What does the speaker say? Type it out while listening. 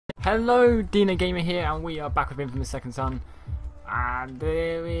Hello, Dina Gamer here, and we are back with Infamous Second Son. And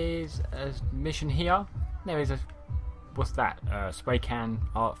there is a mission here. There is a, what's that? Spray can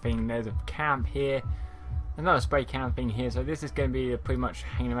art thing. There's a camp here. Another spray can thing here. So this is going to be pretty much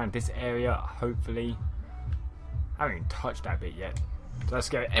hanging around this area, hopefully. I haven't even touched that bit yet. So let's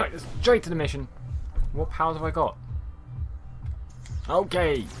go. Anyway, let's straight to the mission. What powers have I got?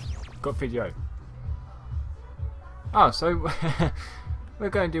 Okay, got video. Oh, so we're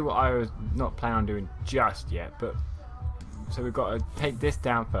going to do what I was not planning on doing just yet, but so we've got to take this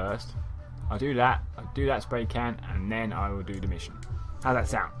down first. I'll do that spray can, and then I will do the mission. How's that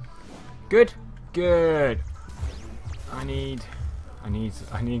sound? Good? Good. I'm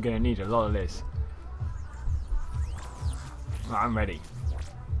gonna need a lot of this. Right, I'm ready.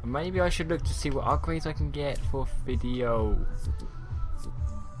 Maybe I should look to see what upgrades I can get for video,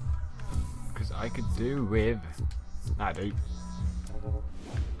 because I could do with that.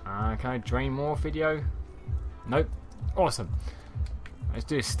 Can I drain more video? Nope. Awesome. Let's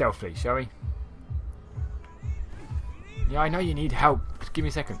do this stealthily, shall we? Yeah, I know you need help. Just give me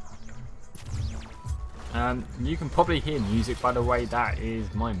a second. You can probably hear music, by the way. That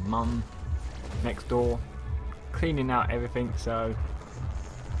is my mum next door cleaning out everything, so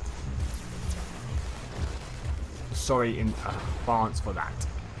sorry in advance for that.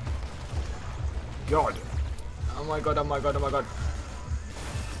 God. Oh my god, oh my god, oh my god.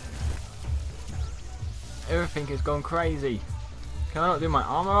 Everything is gone crazy. Can I not do my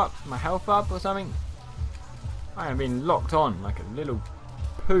armor up, my health up or something? I am being locked on like a little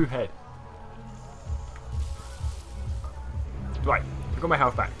poo head. Right, I've got my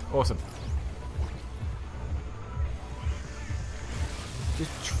health back. Awesome.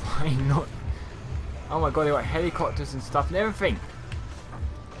 Just try not... Oh my god, they got helicopters and stuff and everything.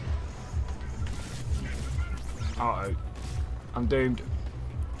 Uh oh. I'm doomed.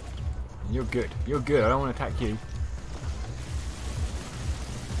 You're good. You're good. I don't want to attack you.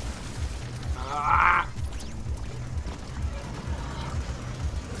 Ah!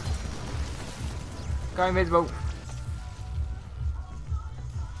 Go invisible.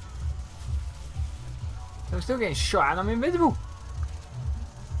 So I'm still getting shot and I'm invisible.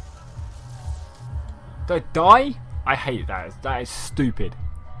 Do I die? I hate that. That is stupid.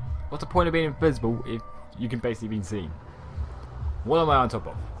 What's the point of being invisible if you can basically be seen? What am I on top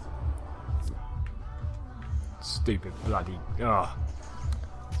of? Stupid bloody... Ugh.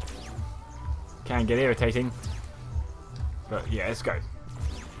 Can get irritating. But yeah, let's go.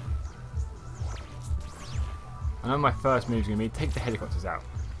 I know my first move is going to be take the helicopters out.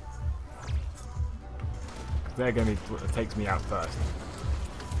 Because they're going to be what takes me out first.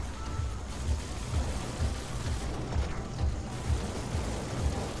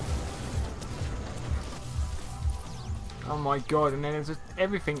 Oh my god, and then there's just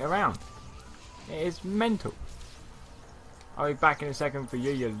everything around. It is mental. I'll be back in a second for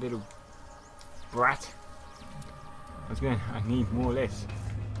you, you little brat. I need more of this.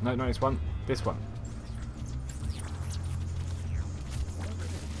 No, not this one. This one.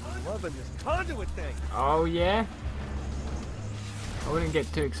 I'm loving this conduit thing. Oh yeah? I wouldn't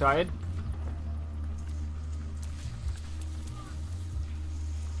get too excited.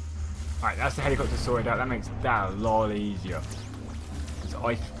 Alright, that's the helicopter sorted out. That makes that a lot easier. So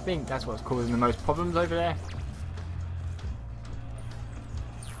I think that's what's causing the most problems over there.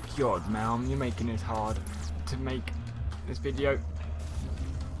 God, Malm, you're making it hard to make this video.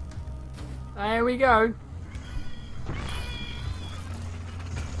 There we go.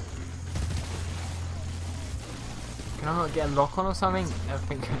 Can I not get a lock on or something? I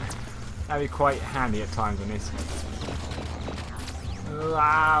think that'd be quite handy at times on this.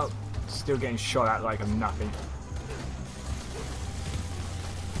 Wow. Still getting shot at like I'm nothing.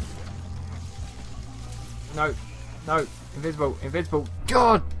 No, no, invisible, invisible.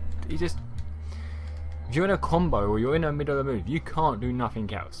 God, he just. If you're in a combo or you're in the middle of the move, you can't do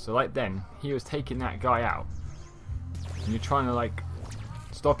nothing else. So like then, he was taking that guy out, and you're trying to like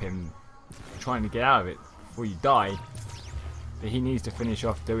stop him, trying to get out of it before you die. But he needs to finish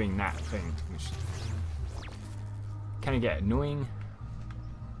off doing that thing, which can get annoying.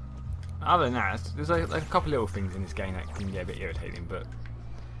 Other than that, there's like a couple little things in this game that can get a bit irritating, but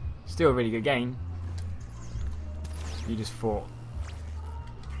still a really good game. You just fought.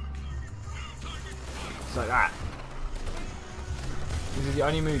 It's like that. This is the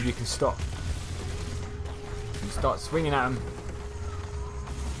only move you can stop. You start swinging at him,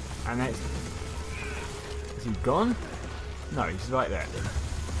 and then is he gone? No, he's right there.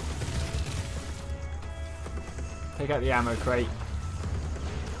 Take out the ammo crate.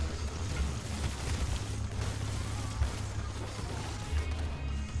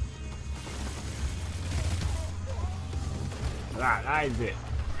 That is it.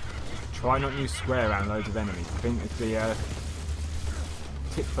 Try not to use square around loads of enemies. I think it's the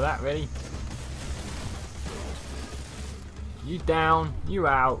tip for that, really. You down, you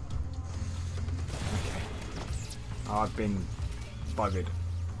out. Okay. Oh, I've been buggered.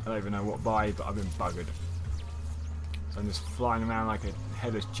 I don't even know what by, but I've been buggered. So I'm just flying around like a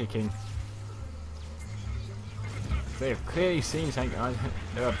headless chicken. They have clearly seen something.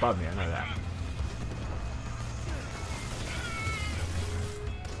 They're above me, I know that.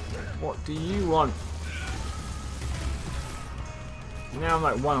 What do you want? Now I'm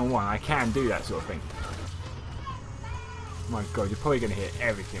like one-on-one. I can do that sort of thing. My god, you're probably going to hit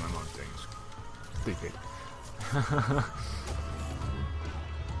everything I'm not doing. Stupid.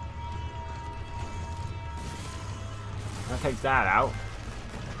 That takes that out.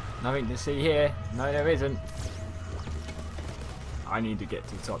 Nothing to see here. No, there isn't. I need to get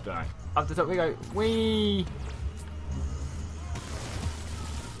to the top, don't I? Up the top we go. Whee!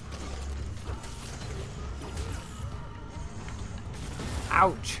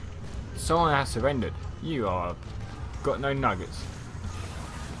 Ouch! Someone has surrendered. You are got no nuggets.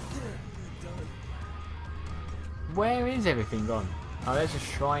 Where is everything gone? Oh, there's a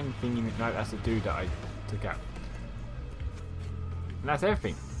shrine thingy. No, that's the dude that I took out. And that's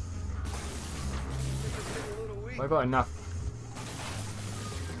everything. Well, I got enough.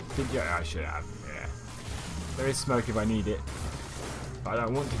 Yeah, I should have. Yeah. There is smoke if I need it. But I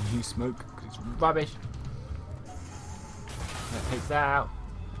don't want to use smoke because it's rubbish. That takes that out.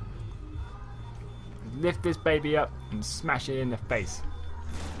 Lift this baby up and smash it in the face.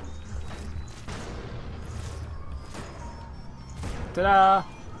 Ta-da!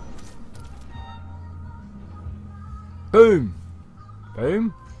 Boom!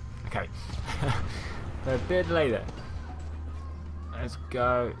 Boom? Okay. A bit later. Let's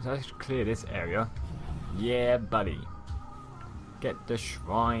go. So let's clear this area. Yeah, buddy. Get the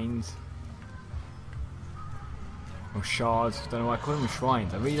shrines. Or shards. Don't know why I call them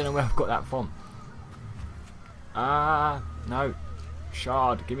shrines. I really don't know where I've got that from. No.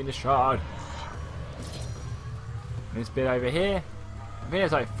 Shard. Give me the shard. This bit over here. I think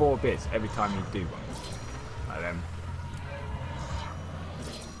there's like 4 bits every time you do one. Like them.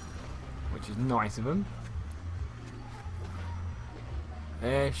 Which is nice of them.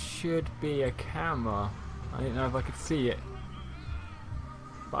 There should be a camera. I didn't know if I could see it.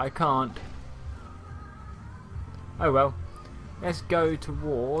 But I can't. Oh well. Let's go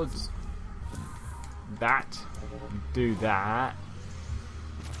towards that. Do that.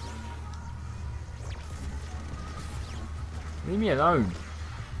 Leave me alone.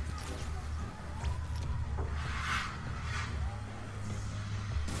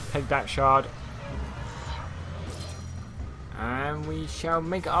 Take that shard. And we shall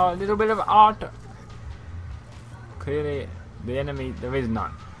make our little bit of art. Clearly, the enemy, there is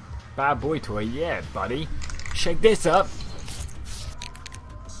none. Bad boy toy, yeah, buddy. Shake this up.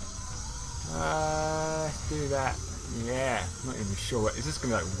 Let's do that. Yeah, not even sure. Is this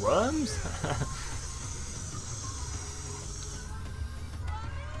going to be like worms?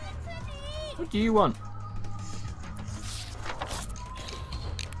 What do you want?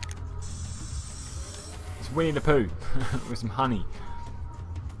 It's Winnie the Pooh with some honey.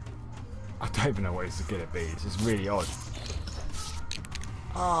 I don't even know what this is going to be. It's just really odd.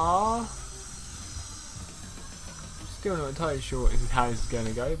 Aww. Still not entirely sure this is how this is going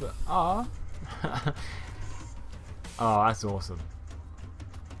to go, but aww. Oh, that's awesome.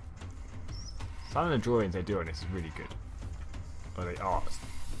 Some of the drawings they do on this is really good. Or the art.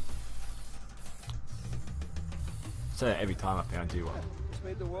 So every time I think I do one. Just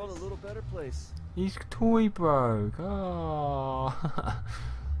made the world a little better place. His toy broke. Oh.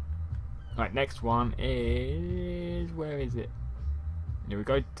 Right, next one is, where is it? Yeah, we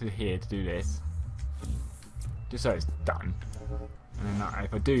go to here to do this, just so it's done. And then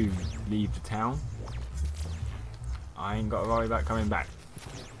if I do leave the town, I ain't got to worry about coming back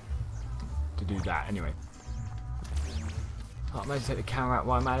to do that anyway. I might take the camera out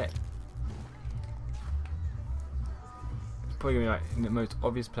while I'm at it. It's probably gonna be like in the most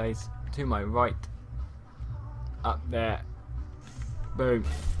obvious place to my right, up there. Boom.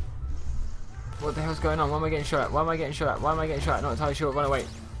 What the hell's going on? Why am I getting shot at? Why am I getting shot at? Why am I getting shot at? Not entirely sure. Run away.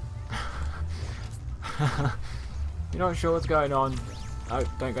 You're not sure what's going on. Oh,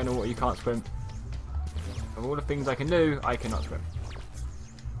 don't go in the water. You can't swim. Of all the things I can do, I cannot swim.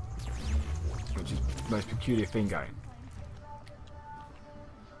 Which is the most peculiar thing going.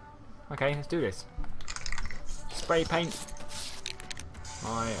 Okay, let's do this. Spray paint.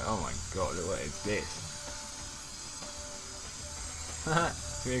 Oh my god, what is this?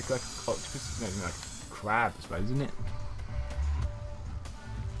 It's like an octopus, no, like a crab, I suppose, isn't it?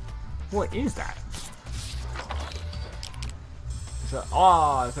 What is that? It's a,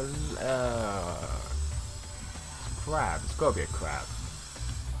 oh, it's a crab. It's gotta be a crab.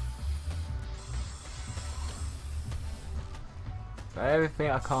 So everything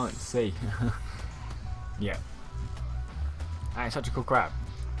I can't see. Yeah. And it's such a cool crab.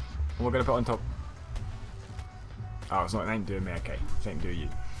 And we're gonna put it on top. Oh, it's not, it ain't doing me, okay. It ain't doing you.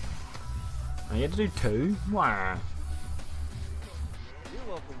 And you had to do 2? Wow. You're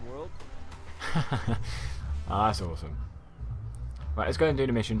welcome, world. Oh, that's awesome. Right, let's go and do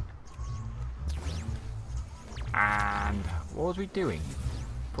the mission. And what was we doing?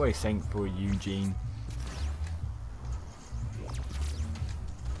 Probably saying for Eugene.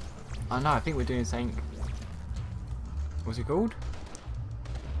 Oh no, I think we're doing something. What's it called?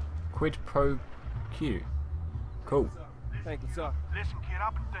 Quid pro Q. Cool. Thank you, sir. Listen, kid,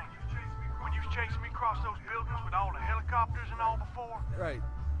 I've been thinking. When you was chasing me across those buildings with all the helicopters and all before. Right.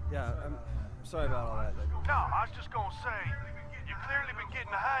 Yeah, I'm sorry about all that. No, I was just gonna say, you've clearly been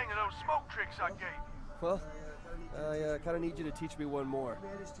getting the hang of those smoke tricks I gave you. Well, I kind of need you to teach me one more.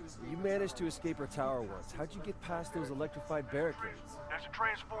 You managed to escape our tower once. How'd you get past those electrified barricades? There's a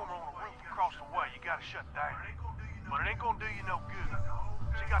transformer on the roof across the way. You gotta shut down. But it ain't gonna do you no good.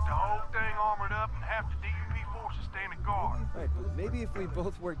 She got the whole thing armored up and half the DUP forces standing guard. Right, but maybe if we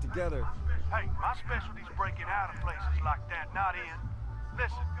both work together. Hey, my specialty's breaking out of places like that, not in.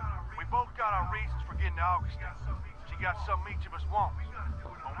 Listen, we both got our reasons for getting to Augustine. She got something each of us wants.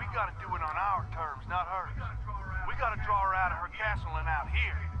 But we gotta do it on our terms, not hers. We gotta draw her out of her castle and out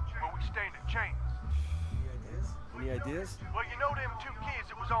here, where we stand a chance. Any ideas? Well, you know them 2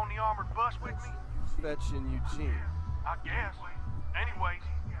 kids that was on the armored bus with me? Fetch and Eugene. I guess. Anyways,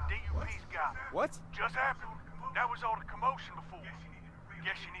 DUP's got her. What? Just happened. That was all the commotion before.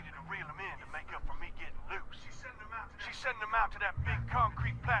 Guess she needed to reel them in to make up for me getting loose. She's sending them out to that big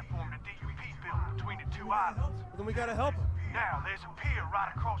concrete platform the DUP built between the 2 islands. Well, then we gotta help her. Now, there's a pier right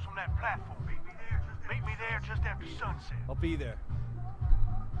across from that platform. Meet me there just after sunset. I'll be there.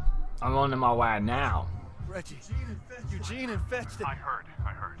 I'm on my way now. Reggie, Eugene and Fetch. I heard.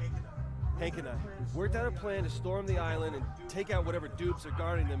 Hank and I worked out a plan to storm the island and take out whatever dupes are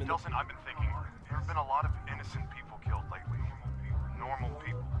guarding them. Nelson, I've been thinking, there have been a lot of innocent people killed lately. Normal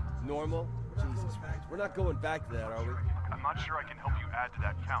people. Normal? Jesus Christ. We're not going back to that, are we? I'm not sure I can help you add to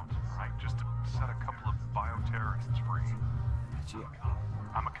that count, right? Just to set a couple of bioterrorists free. Gee,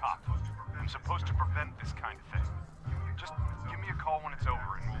 I'm a cop. I'm supposed to prevent this kind of thing. Just give me a call when it's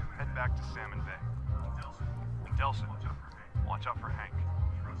over and we'll head back to Salmon Bay. And Delson, watch out for Hank.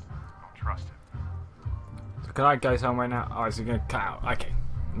 Don't trust him. So can I go somewhere now? Oh, is it going to cut out? Okay.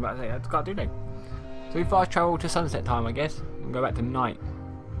 I'm about to say, I've got to do that. So we fast travel to sunset time, I guess, and go back to night.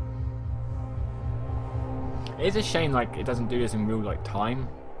 It is a shame, like, it doesn't do this in real, like, time.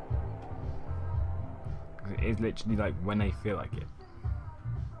 It is literally, like, when they feel like it.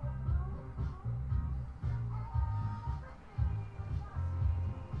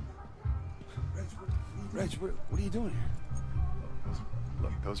 Reg, what are you doing here?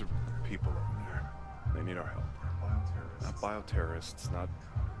 Look, those are people over there. They need our help. Not bioterrorists, not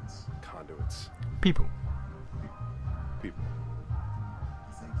conduits. People. People.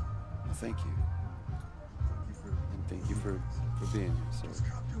 Well, thank you. And thank you for being here, sir.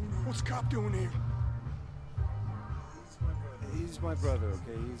 What's the cop doing here? He's my brother,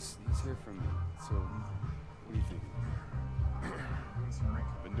 okay? He's here for me. So, what do you think?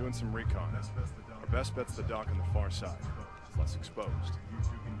 Been doing some recon. Our best bet's the dock on the far side. It's less exposed.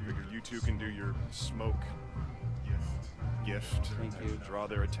 Figure you two can do your smoke gift Thank and you. draw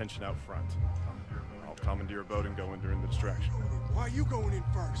their attention out front. I'll commandeer a boat and go in during the distraction. Why are you going in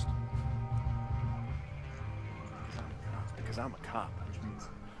first? Because I'm a cop.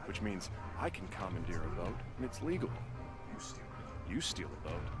 Which means I can commandeer a boat, and it's legal. You steal a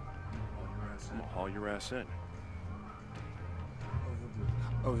boat, I'm gonna haul your ass in.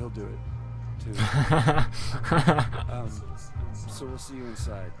 Oh, he'll do it, too. So we'll see you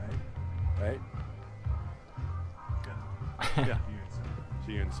inside, right? Yeah.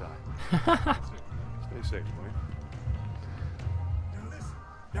 See you inside. Stay safe, boy.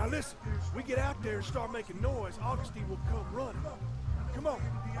 Now listen, we get out there and start making noise, Augustine will come running. Come on,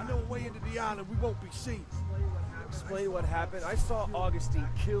 I know a way into the island we won't be seen. Explain what happened. I saw Augustine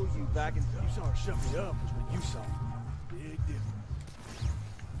kill you back in... You saw her shut me up was what you saw. Big difference.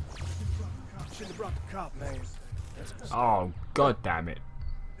 Shouldn't have brought the cop, man. Oh, god damn it.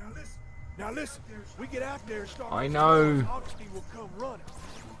 Now listen, we get out there and start I making know. noise, Augustine will come running.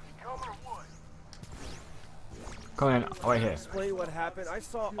 Coming or what? Come on, wait here. Explain what happened. I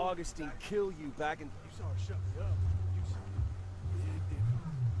saw Augustine kill you back in... You saw her shut me up. You saw big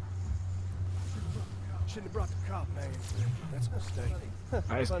Shouldn't have brought the cop, man. That's a mistake. That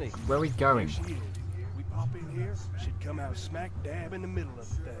is, Funny. where are we going? Here she is. We pop in here, she'd come out smack dab in the middle of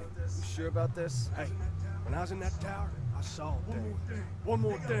the thing. You sure about this? Hey, when I was in that tower, I saw things. One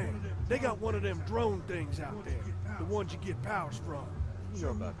more thing. They got one of them drone things out there. The ones you get powers from. You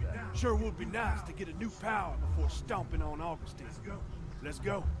know about that. Sure would be nice to get a new power before stomping on Augustine. Let's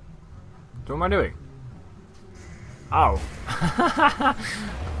go. So what am I doing? Oh.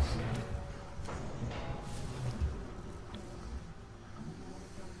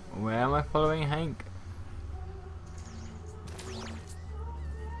 Where am I following Hank?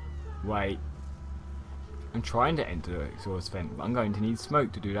 Wait. I'm trying to enter the exhaust vent, but I'm going to need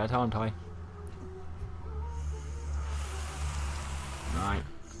smoke to do that, aren't I? Right.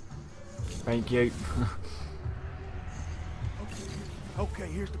 Thank you. Okay,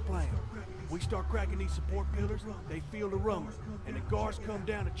 here's the plan. We start cracking these support pillars, they feel the rumble, and the guards come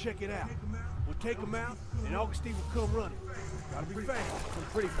down to check it out. We'll take them out, and Augustine will come running. Gotta be fast. I'm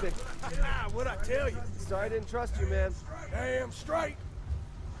pretty thick. What'd I tell you? Sorry I didn't trust you, man. Damn straight.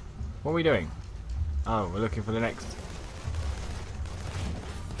 What are we doing? Oh, we're looking for the next.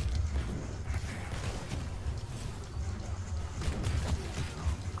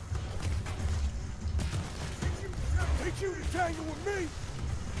 Teach you to tangle with me.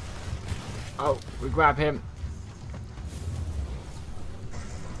 Oh, we grab him.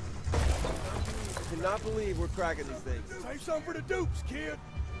 I cannot believe we're cracking these things. Save some for the dupes, kid.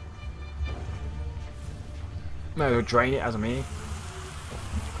 May as well drain it as I'm here.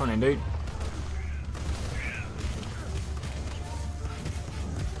 Come on in, dude.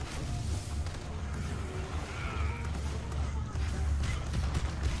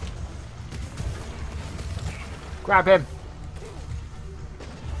 Grab him.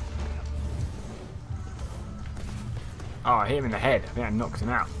 Oh, I hit him in the head. I think that knocks him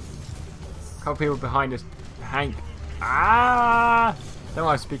out. A couple people behind us. Hank. Ah! Don't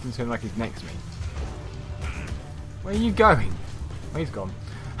I was speaking to him like he's next to me. Where are you going? Oh, he's gone.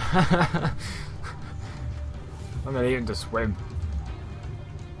 I'm gonna leave him to swim.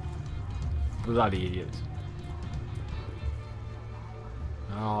 Bloody idiots.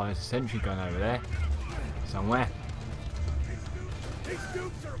 Oh, there's a sentry gun over there. Somewhere. These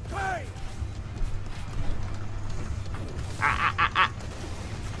dupes are a pain.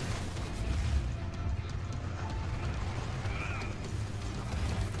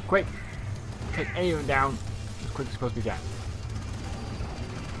 Quick! Take anyone down as quick as possibly can.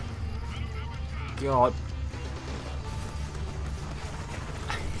 God.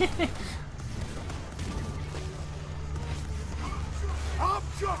 I'm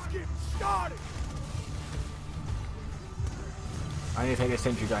just getting started. I need to take this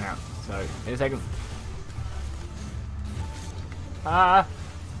sentry gun out. So, in a second. Ah!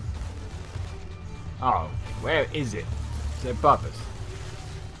 Oh, where is it? Is it above us?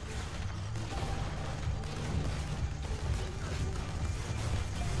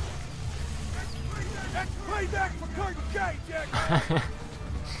 That's payback for Curtin K, Jack.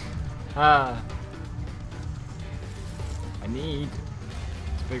 I need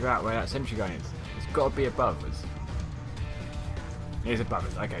to figure out where that sentry gun is. It's got to be above us. It is above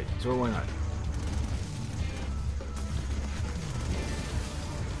us. Okay, that's all I know.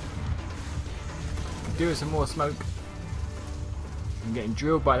 Could do with some more smoke. I'm getting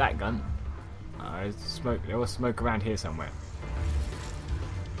drilled by that gun. There's smoke. There was smoke around here somewhere.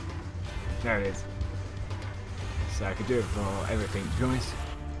 There it is. So I could do it for everything, to be honest.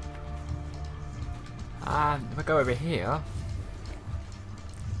 If I go over here.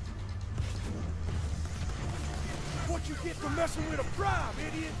 What you get for messing with a prime,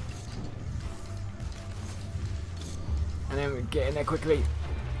 idiot? And then we get in there quickly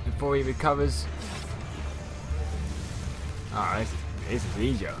before he recovers. Ah, this is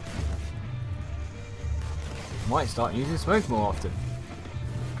easier. Might start using smoke more often.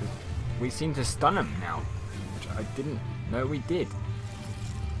 Because we seem to stun him now. Which I didn't know we did.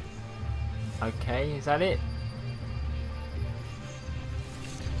 Okay, is that it?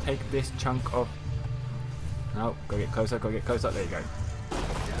 Take this chunk off. No, go get closer, go get closer. There you go.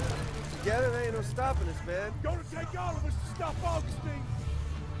 Together, there ain't no stopping us, man. Gonna take all of us to stop Augustine.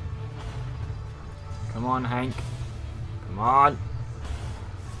 Come on, Hank. Come on.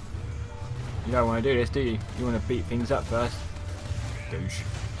 You don't want to do this, do you? You want to beat things up first. Douche.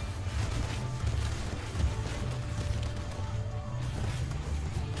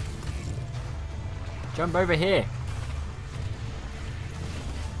 Jump over here.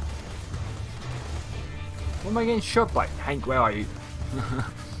 What am I getting shot by? Hank, where are you?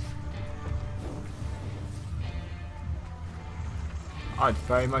 I'd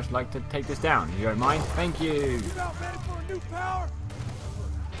very much like to take this down. If you don't mind, thank you. You about ready for a new power?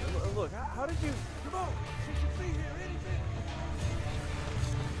 Look, how did you... Come on, she should be here any minute.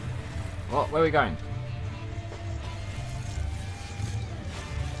 What? Where are we going?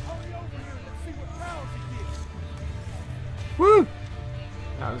 Hurry over here and let's see what powers he gets. Woo!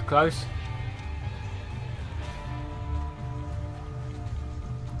 That was close.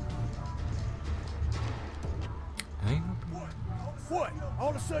 What?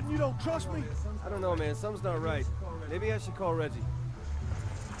 All of a sudden you don't trust me? I don't know, man. Something's not right. Maybe I should call Reggie.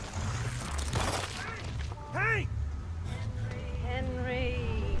 Hey! Henry,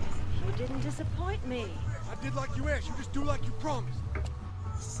 you didn't disappoint me. I did like you asked. You just do like you promised.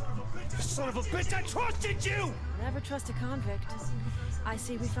 Son of a bitch, I trusted you! Never trust a convict. I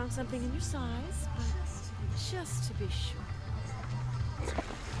see we found something in your size, but just to be sure.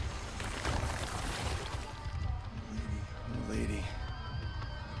 Lady.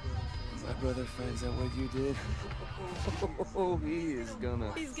 My brother finds out what you did. Oh, he is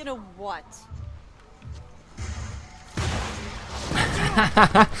gonna... He's gonna what?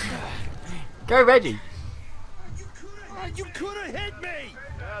 Go, Reggie. You could have hit me!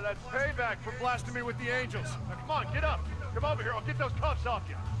 Yeah, that's payback for blasting me with the angels. Now, come on, get up. Come over here. I'll get those cuffs off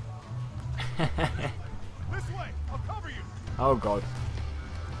you. This way. I'll cover you. Oh god.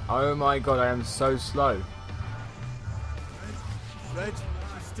 Oh my god, I am so slow. Reg,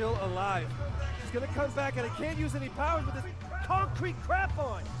 she's still alive. She's gonna come back and I can't use any powers with this concrete crap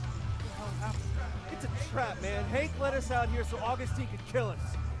on. What the hell happened? It's a trap, man. Hank let us out here so Augustine could kill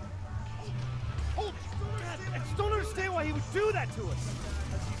us. Hold! God, I just don't understand why he would do that to us.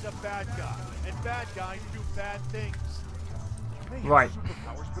 Because he's a bad guy. And bad guys do bad things. You may have Right.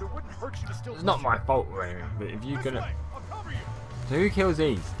 superpowers, but it wouldn't hurt you to still It's not listen. my fault or anything, but if you're This gonna... way. I'll cover you. So who kills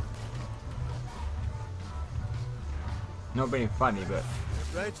these? Not being funny, but...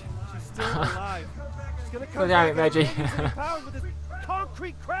 Reg, she's still alive. She's gonna come Damn back it, Reggie. and I can't use any powers with this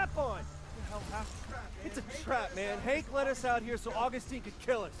concrete crap on. What the hell happened? It's a trap, man. Hank let us out here so Augustine could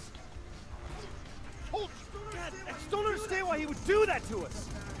kill us. Hold! God, I just don't understand why he would do that to us.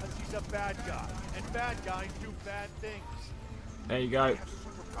 Because he's a bad guy. And bad guys do bad things. There you go. Have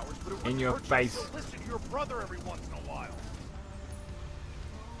superpowers, but it In wouldn't your hurt you to face. still listen to your brother every once in a while.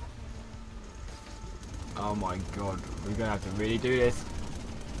 Oh my god. We're gonna have to really do this.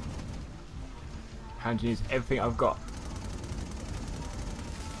 How to use everything I've got.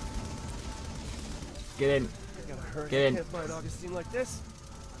 Get in. I gotta hurry. Get in. I can't fight Augustine like this.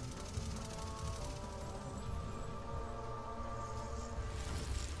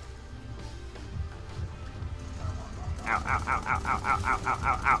 Ow, ow, ow, ow, ow, ow, ow, ow,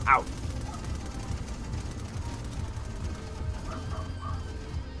 ow, ow, ow.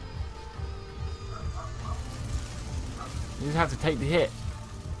 You just have to take the hit.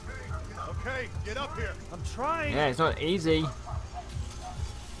 Okay, get up here. I'm trying. Yeah, it's not easy. What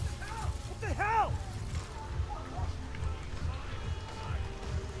the hell?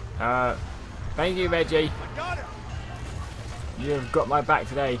 Thank you, Reggie. I got it. You've got my back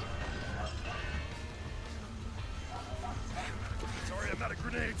today. Sorry, I'm out of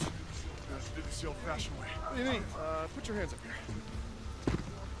grenades. Let's do this the old-fashioned way. What do you mean? Put your hands up here.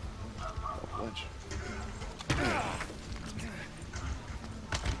 Don't flinch.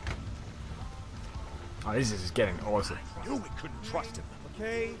 Oh, this is getting awesome. Knew we couldn't trust him.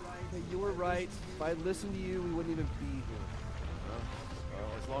 Okay, you were right. If I'd listened to you, we wouldn't even be here.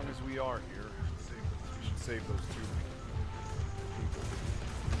 Well, as long as we are here, we should save those two.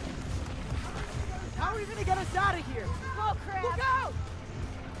 How are you gonna get us out of here? Oh, crap! Look out!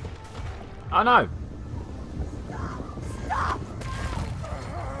 Oh no!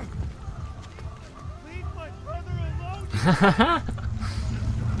 Leave my brother alone.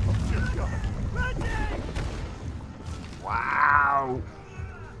 Wow!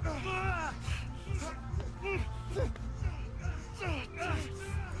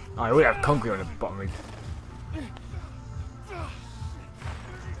 Oh, we have concrete on the bottom of it.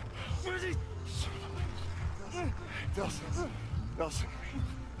 Nelson,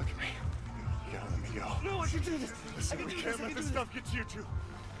 look at me. You gotta let me go. No, I can do this. Listen, I can we do can't this, I let can this do stuff get to you two.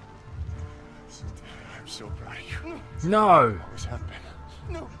 I'm so proud of you. No! Always have been.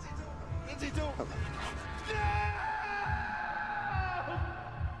 No. Lindsay, don't. I love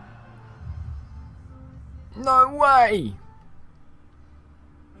you. No way!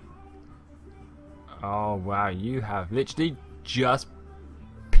 Oh wow, you have literally just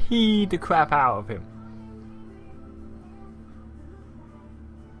peed the crap out of him.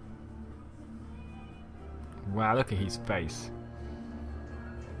 Wow, look at his face.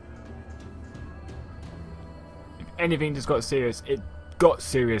 If anything just got serious, it got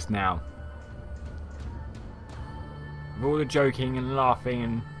serious now. With all the joking and laughing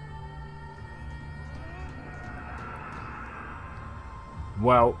and...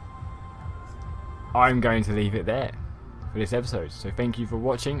 well, I'm going to leave it there for this episode. So thank you for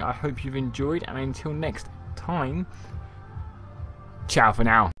watching. I hope you've enjoyed, and until next time, ciao for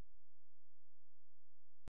now.